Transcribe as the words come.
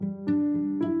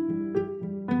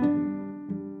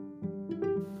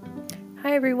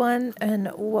Hi everyone, and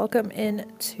welcome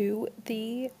in to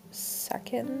the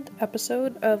second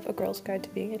episode of A Girl's Guide to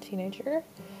Being a Teenager.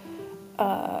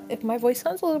 If my voice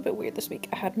sounds a little bit weird this week,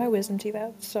 I had my wisdom teeth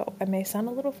out, so I may sound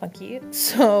a little funky,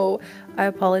 so I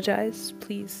apologize.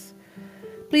 Please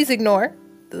ignore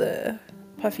the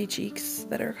puffy cheeks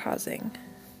that are causing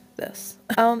this.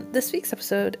 This week's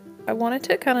episode, I wanted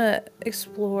to kind of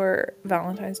explore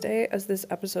Valentine's Day, as this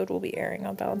episode will be airing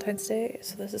on Valentine's Day.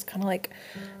 So this is kind of like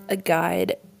a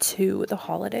guide to the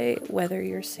holiday, whether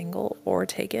you're single or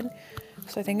taken.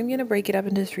 So I think I'm going to break it up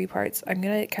into 3 parts. I'm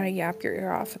going to kind of yap your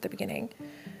ear off at the beginning.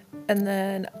 And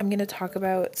then I'm going to talk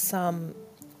about some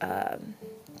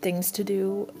things to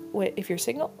do if you're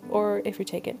single or if you're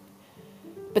taken.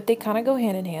 But they kind of go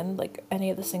hand in hand, like any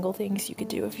of the single things you could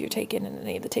do if you're taken, and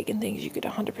any of the taken things you could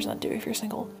 100% do if you're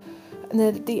single. And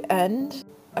then at the end,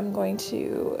 I'm going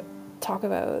to talk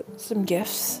about some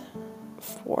gifts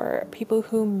for people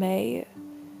who may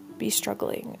be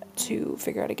struggling to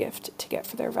figure out a gift to get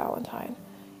for their Valentine.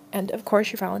 And of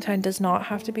course, your Valentine does not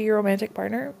have to be your romantic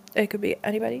partner. It could be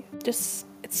anybody. It's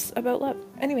about love.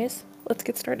 Anyways, let's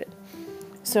get started.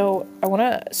 So I want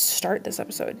to start this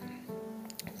episode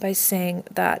by saying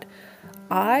that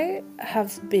I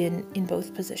have been in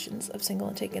both positions of single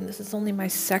and taken. This is only my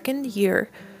second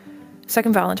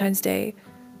Valentine's Day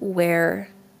where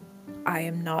I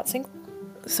am not single.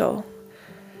 So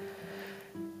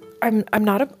I'm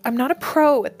not a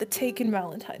pro at the taken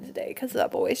Valentine's Day, because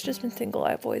I've always just been single.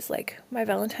 I've always my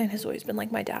Valentine has always been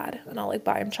like my dad, and I'll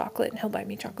buy him chocolate and he'll buy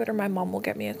me chocolate, or my mom will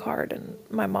get me a card and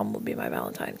my mom will be my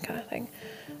Valentine kind of thing.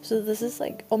 So this is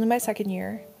only my second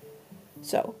year.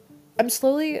 So I'm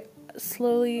slowly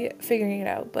figuring it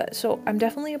out, but so I'm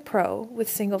definitely a pro with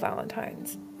single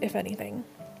Valentines, if anything.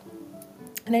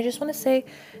 And I just want to say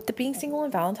that being single on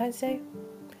Valentine's Day,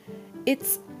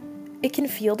 it can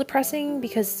feel depressing,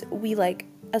 because we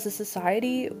as a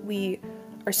society, we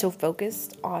are so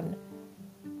focused on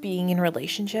being in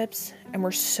relationships, and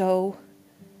we're so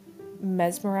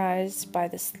mesmerized by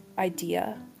this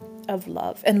idea of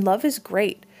love. And love is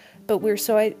great, but we're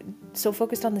so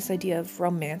focused on this idea of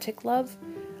romantic love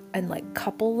and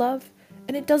couple love,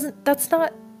 and that's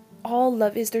not all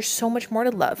love is. There's so much more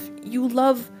to love. You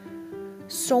love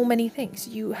so many things.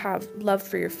 You have love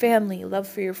for your family, love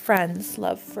for your friends,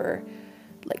 love for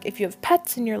if you have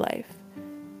pets in your life,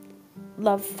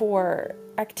 love for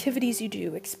activities you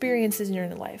do, experiences in your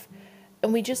life.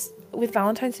 And with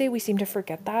Valentine's Day, we seem to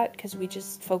forget that, because we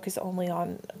just focus only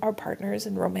on our partners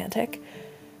and romantic.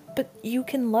 But you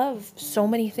can love so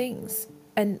many things.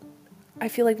 And I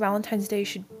feel like Valentine's Day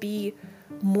should be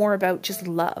more about just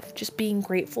love, just being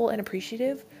grateful and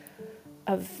appreciative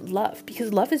of love,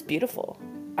 because love is beautiful.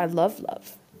 I love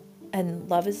love. And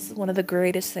love is one of the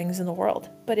greatest things in the world.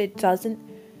 But it doesn't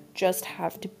just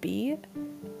have to be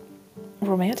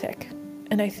romantic.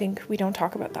 And I think we don't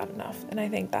talk about that enough. And I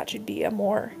think that should be a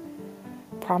more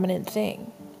prominent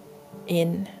thing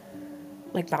in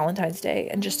Valentine's Day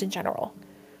and just in general.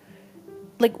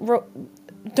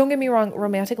 Don't get me wrong,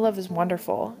 romantic love is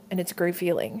wonderful and it's a great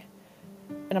feeling.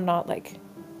 And I'm not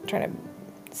trying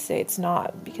to say it's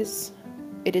not, because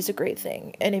it is a great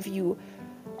thing. And if you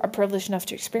are privileged enough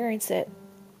to experience it,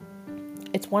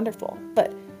 it's wonderful.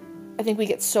 But I think we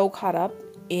get so caught up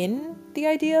in the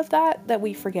idea of that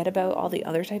we forget about all the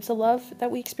other types of love that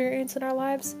we experience in our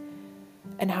lives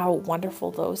and how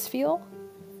wonderful those feel.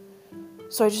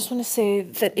 So I just want to say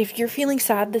that if you're feeling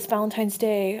sad this Valentine's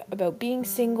Day about being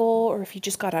single, or if you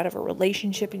just got out of a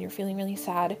relationship and you're feeling really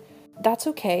sad, that's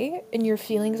okay, and your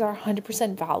feelings are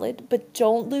 100% valid, but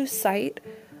don't lose sight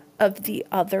of the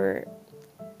other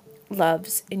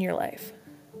loves in your life.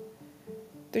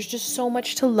 There's just so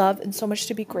much to love and so much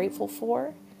to be grateful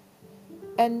for.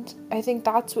 And I think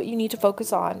that's what you need to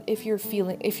focus on if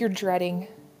you're dreading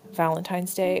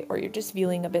Valentine's Day, or you're just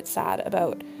feeling a bit sad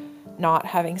about not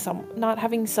having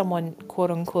someone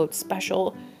quote unquote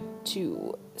special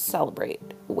to celebrate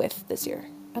with this year.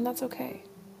 And that's okay.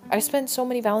 I spent so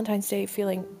many Valentine's Day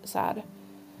feeling sad,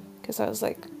 because I was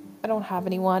I don't have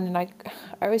anyone, and I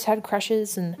always had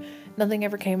crushes and nothing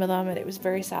ever came of them, and it was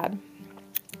very sad.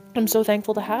 I'm so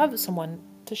thankful to have someone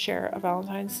to share a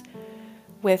Valentine's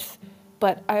with,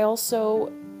 but I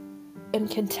also am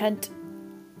content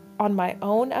on my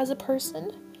own as a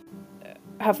person.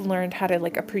 Have learned how to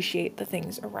appreciate the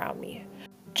things around me.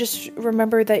 Just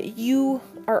remember that you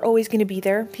are always going to be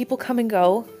there. People come and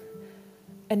go,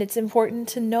 and it's important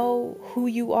to know who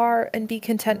you are and be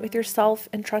content with yourself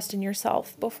and trust in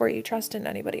yourself before you trust in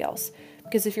anybody else.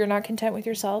 Because if you're not content with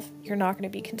yourself, you're not going to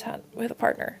be content with a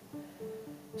partner.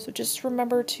 So just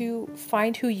remember to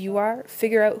find who you are,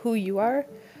 figure out who you are,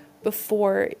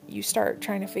 before you start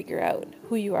trying to figure out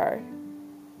who you are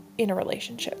in a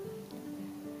relationship.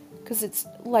 Because it's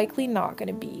likely not going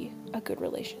to be a good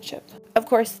relationship. Of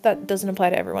course, that doesn't apply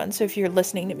to everyone. So if you're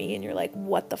listening to me and you're like,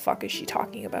 what the fuck is she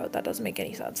talking about? That doesn't make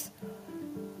any sense.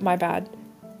 My bad.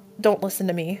 Don't listen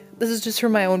to me. This is just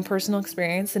from my own personal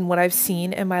experience and what I've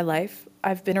seen in my life.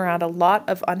 I've been around a lot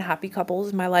of unhappy couples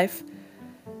in my life.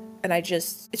 And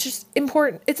it's just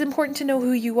important. It's important to know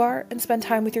who you are and spend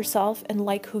time with yourself and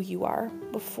like who you are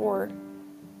before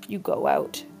you go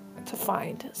out to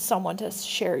find someone to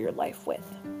share your life with.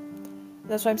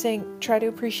 That's why I'm saying try to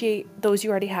appreciate those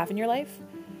you already have in your life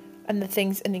and the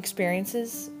things and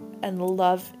experiences and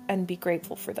love and be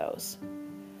grateful for those.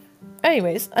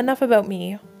 Anyways, enough about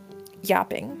me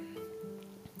yapping.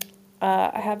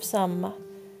 I have some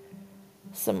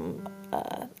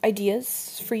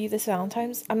ideas for you this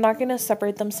Valentine's. I'm not going to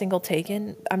separate them single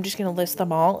taken. I'm just going to list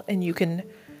them all and you can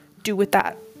do with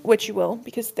that what you will,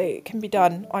 because they can be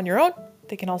done on your own.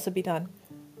 They can also be done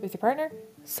with your partner.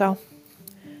 So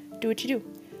do what you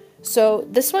do. So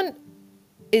this one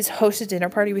is host a dinner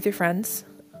party with your friends.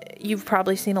 You've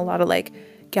probably seen a lot of like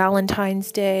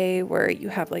Valentine's Day where you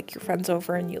have like your friends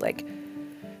over and you like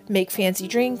make fancy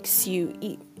drinks, you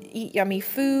eat yummy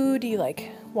food, you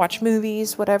like watch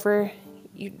movies, whatever.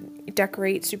 You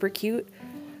decorate super cute.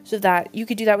 So that you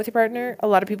could do that with your partner. A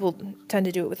lot of people tend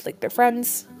to do it with like their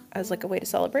friends as like a way to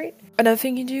celebrate. Another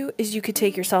thing you do is you could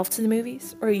take yourself to the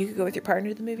movies, or you could go with your partner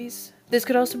to the movies. This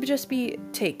could also just be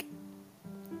take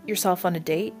yourself on a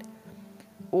date,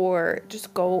 or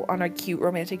just go on a cute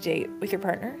romantic date with your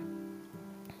partner.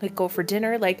 Like go for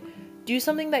dinner, like do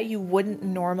something that you wouldn't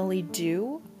normally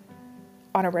do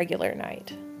on a regular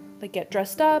night. Like get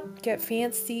dressed up, get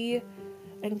fancy,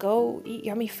 and go eat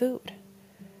yummy food.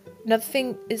 Another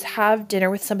thing is have dinner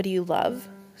with somebody you love.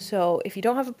 So if you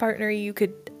don't have a partner, you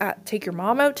could take your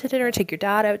mom out to dinner, take your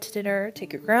dad out to dinner,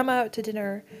 take your grandma out to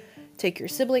dinner, take your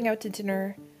sibling out to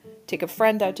dinner, take a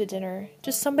friend out to dinner,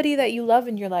 just somebody that you love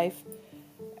in your life,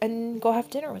 and go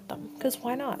have dinner with them, because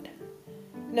why not?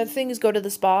 Another thing is go to the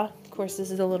spa. Of course,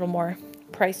 this is a little more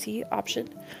pricey option,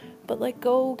 but like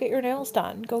go get your nails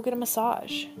done, go get a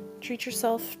massage, treat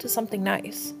yourself to something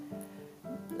nice.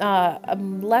 A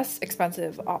less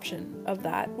expensive option of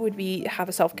that would be have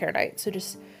a self-care night. So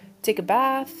just take a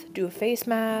bath, do a face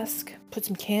mask, put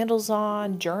some candles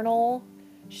on, journal,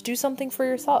 just do something for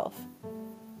yourself.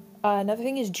 Another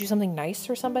thing is do something nice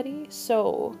for somebody.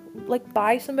 So like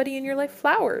buy somebody in your life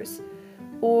flowers,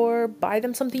 or buy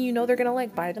them something you know they're gonna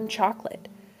like. Buy them chocolate,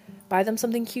 buy them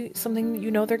something cute, something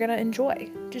you know they're gonna enjoy.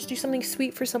 Just do something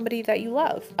sweet for somebody that you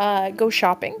love. Go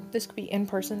shopping. This could be in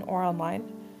person or online,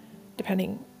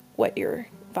 depending what your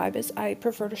vibe is. I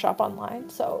prefer to shop online,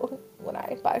 so when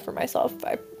I buy for myself,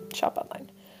 I shop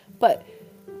online. But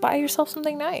buy yourself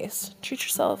something nice. Treat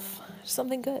yourself to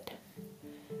something good.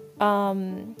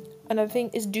 Another thing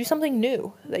is do something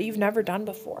new that you've never done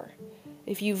before.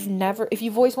 If you've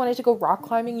always wanted to go rock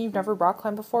climbing, you've never rock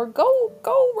climbed before, go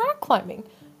rock climbing.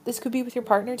 This could be with your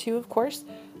partner too, of course,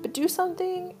 but do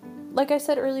something, like I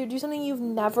said earlier, do something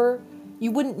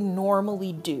you wouldn't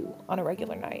normally do on a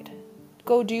regular night.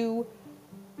 Go do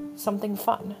something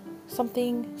fun,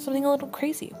 something a little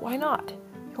crazy. Why not?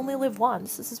 You only live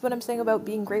once. This is what I'm saying about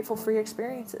being grateful for your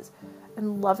experiences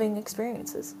and loving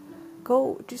experiences.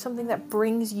 Go do something that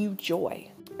brings you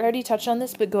joy. I already touched on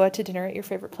this, but go out to dinner at your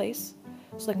favorite place.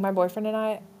 So like my boyfriend and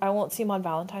I won't see him on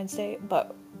Valentine's Day,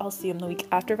 but I'll see him the week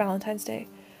after Valentine's Day,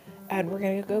 and we're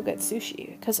gonna go get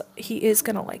sushi because he is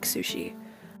gonna like sushi.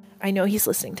 I know he's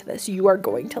listening to this. You are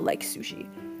going to like sushi.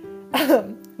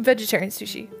 Vegetarian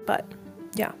sushi, but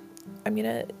yeah,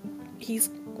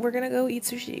 we're gonna go eat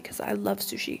sushi because I love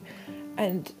sushi,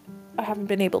 and I haven't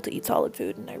been able to eat solid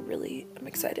food, and I really am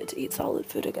excited to eat solid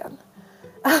food again.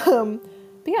 But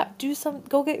yeah,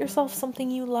 go get yourself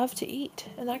something you love to eat,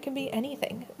 and that can be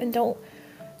anything, and don't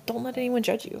let anyone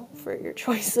judge you for your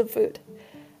choice of food.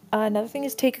 Another thing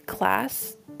is take a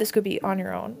class. This could be on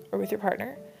your own or with your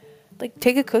partner. Like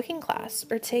take a cooking class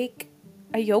or take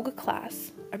a yoga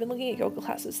class. I've been looking at yoga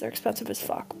classes. They're expensive as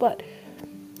fuck, but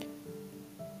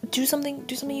do something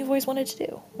you've always wanted to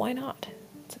do. Why not?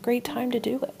 It's a great time to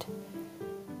do it.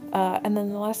 And then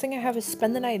the last thing I have is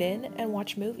spend the night in and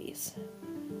watch movies.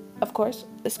 Of course,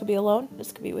 this could be alone.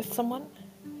 This could be with someone.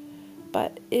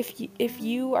 But if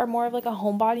you are more of like a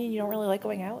homebody and you don't really like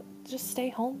going out, just stay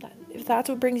home then. If that's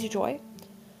what brings you joy,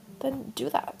 then do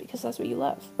that because that's what you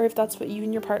love. Or if that's what you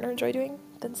and your partner enjoy doing,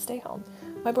 then stay home.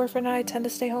 My boyfriend and I tend to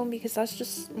stay home because that's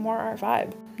just more our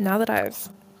vibe. Now that I've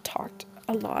talked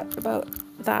a lot about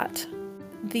that,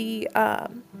 the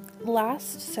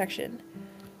last section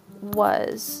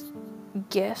was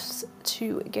gifts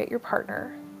to get your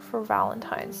partner for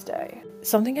Valentine's Day.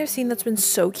 Something I've seen that's been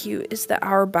so cute is the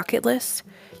Our Bucket List.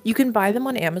 You can buy them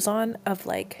on Amazon of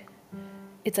like,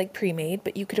 it's like pre-made,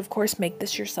 but you could of course make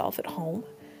this yourself at home.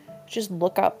 Just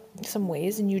look up some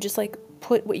ways and you just like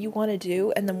put what you want to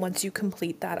do, and then once you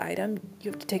complete that item,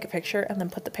 you have to take a picture and then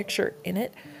put the picture in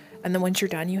it. And then once you're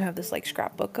done, you have this like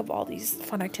scrapbook of all these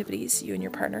fun activities you and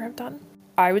your partner have done.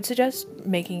 I would suggest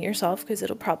making it yourself because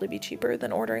it'll probably be cheaper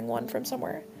than ordering one from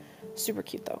somewhere. Super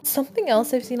cute though. Something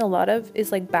else I've seen a lot of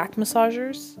is like back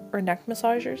massagers or neck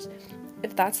massagers.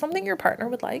 If that's something your partner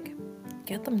would like,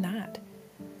 get them that.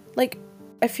 Like,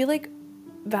 I feel like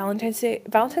Valentine's Day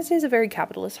is a very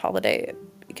capitalist holiday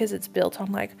because it's built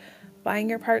on like buying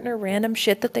your partner random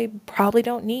shit that they probably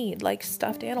don't need, like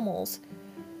stuffed animals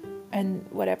and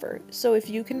whatever. So if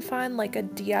you can find like a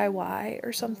DIY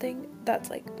or something that's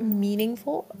like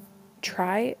meaningful,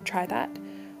 try that.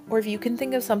 Or if you can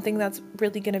think of something that's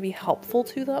really going to be helpful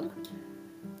to them,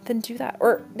 then do that.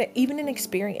 Or even an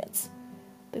experience.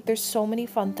 Like there's so many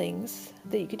fun things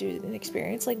that you could do in an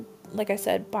experience. Like I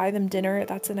said, buy them dinner,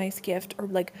 that's a nice gift. Or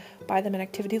like buy them an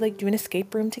activity, like do an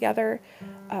escape room together.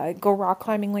 Go rock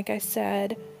climbing, like I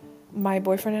said. My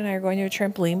boyfriend and I are going to a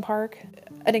trampoline park.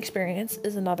 An experience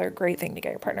is another great thing to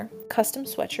get your partner. Custom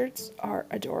sweatshirts are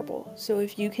adorable. So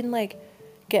if you can like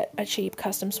get a cheap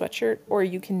custom sweatshirt, or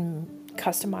you can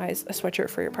customize a sweatshirt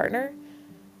for your partner,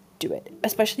 do it.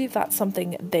 Especially if that's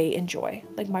something they enjoy.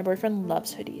 Like my boyfriend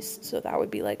loves hoodies, so that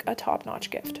would be like a top-notch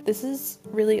gift. This is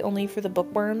really only for the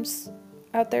bookworms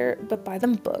out there, but buy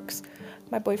them books.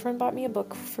 My boyfriend bought me a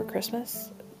book for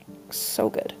Christmas. So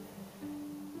good.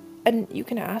 And you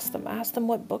can ask them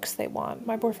what books they want.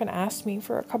 My boyfriend asked me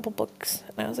for a couple books,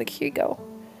 and I was like, here you go.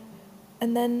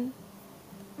 And then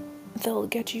they'll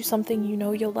get you something you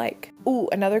know you'll like. Ooh,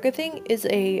 another good thing is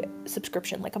a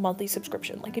subscription, like a monthly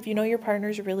subscription. Like if you know your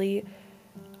partner's really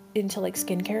into like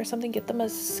skincare or something, get them a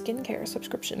skincare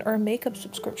subscription or a makeup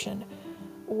subscription,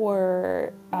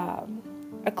 or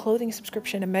a clothing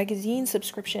subscription, a magazine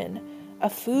subscription, a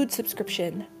food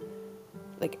subscription.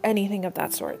 Like anything of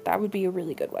that sort. That would be a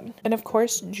really good one. And of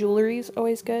course, jewelry is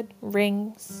always good.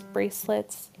 Rings,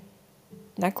 bracelets,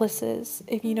 necklaces.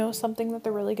 If you know something that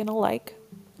they're really gonna like,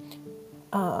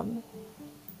 or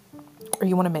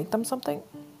you want to make them something,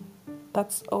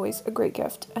 that's always a great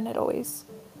gift, and it always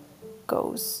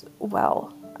goes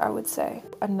well, I would say.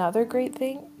 Another great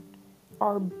thing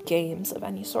are games of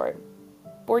any sort.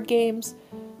 Board games,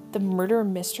 the murder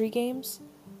mystery games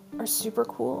are super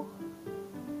cool.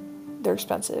 They're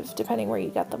expensive depending where you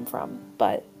get them from,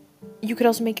 but you could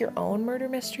also make your own murder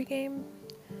mystery game.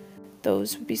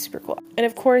 Those would be super cool. And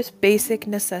of course, basic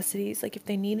necessities, like if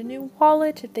they need a new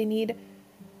wallet, if they need,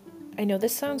 I know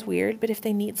this sounds weird, but if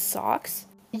they need socks,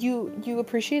 you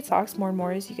appreciate socks more and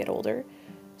more as you get older.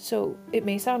 So it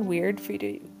may sound weird for you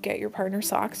to get your partner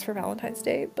socks for Valentine's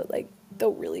Day, but like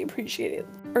they'll really appreciate it.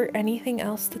 Or anything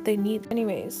else that they need.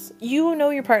 Anyways, you know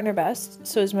your partner best.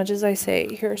 So as much as I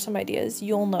say, here are some ideas,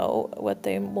 you'll know what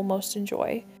they will most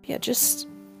enjoy. Yeah, just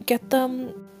get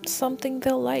them something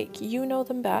they'll like. You know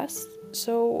them best.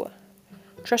 So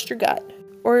trust your gut.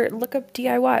 Or look up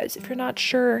DIYs. If you're not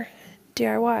sure,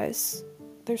 DIYs.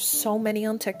 There's so many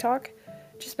on TikTok.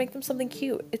 Just make them something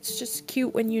cute. It's just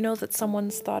cute when you know that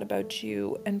someone's thought about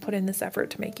you and put in this effort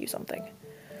to make you something.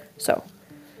 So,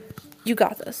 you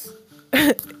got this.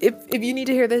 if you need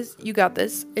to hear this, you got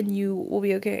this, and you will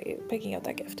be okay picking out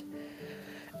that gift.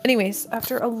 Anyways,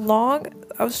 after that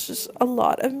was just a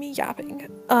lot of me yapping.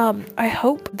 I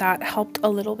hope that helped a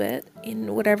little bit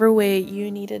in whatever way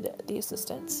you needed the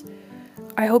assistance.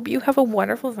 I hope you have a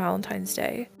wonderful Valentine's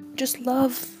Day. Just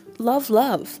love. Love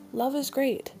is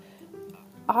great.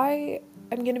 I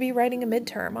am going to be writing a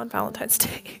midterm on Valentine's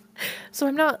Day. So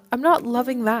I'm not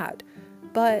loving that,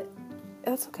 but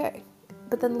that's okay.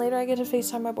 But then later I get to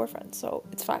FaceTime my boyfriend, so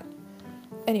it's fine.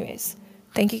 Anyways,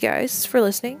 thank you guys for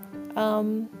listening.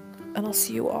 And I'll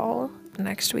see you all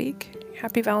next week.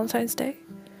 Happy Valentine's Day.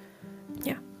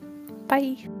 Yeah.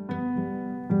 Bye.